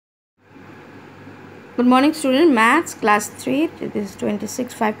Good morning student, maths class 3. This is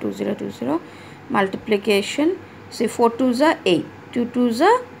 26/5/2020 multiplication. See, 4 2s are 8, 2 2s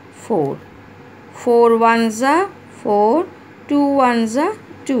are 4, 4 1s are 4, 2 1s are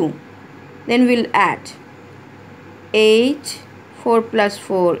 2. Then we'll add 8, 4 plus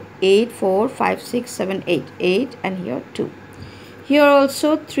 4, 8, 4, 5, 6, 7, 8, 8, and here 2. Here also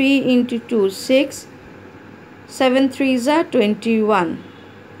 3 into 2, 6, 7 3s are 21.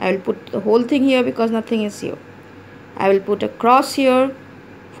 I will put the whole thing here because nothing is here. I will put a cross here.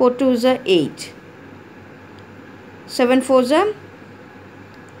 4 2s are 8. 7 4s are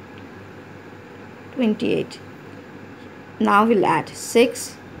 28. Now we'll add 6.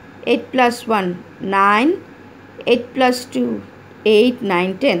 8 plus 1, 9. 8 plus 2, 8,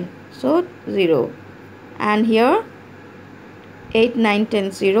 9, 10. So 0. And here 8, 9,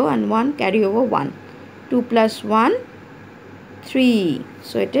 10, 0 and 1, carry over 1. 2 plus 1, 3.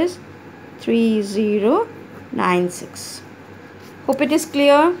 So it is 3096. Hope it is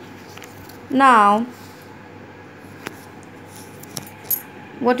clear. Now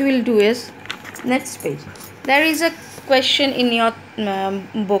what we will do is, next page, there is a question in your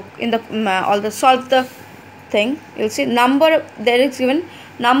book, in the all the solve the thing. You'll see number, there is given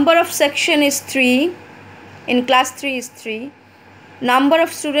number of section is 3 in class 3 is 3. Number of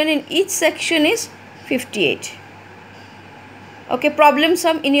student in each section is 58. Okay, problem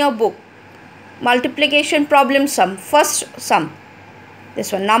sum in your book, multiplication problem sum, first sum,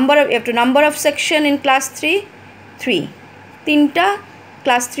 this one, number of, you have to number of section in class 3 3, tinta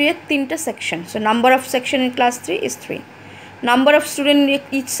class 3 है tinta section, so number of section in class 3 is 3. Number of student in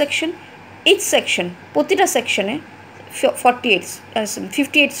each section প্রতিটা section है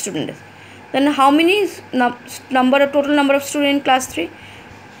 58 students. Then how many total number of student in class 3?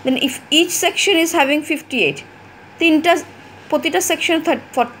 Then if each section is having 58, tinta প্রতিটা section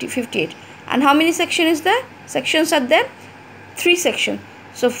 58, and how many section is there? Sections are there 3 section,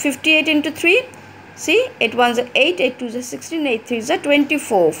 so 58 into 3, see, 8 1s are 8, 8 2s are 16, 8 3s are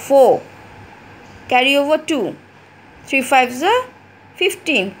 24, 4, carry over 2, 3 5s are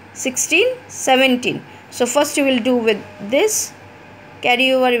 15, 16, 17. So first you will do with this, carry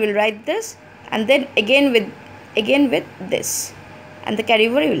over you will write this, and then again with this, and the carry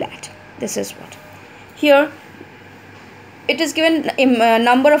over you will add. This is what here it is given.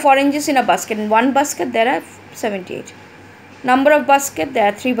 Number of oranges in a basket. In one basket there are 78. Number of basket, there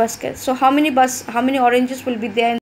are 3 baskets. So how many oranges will be there in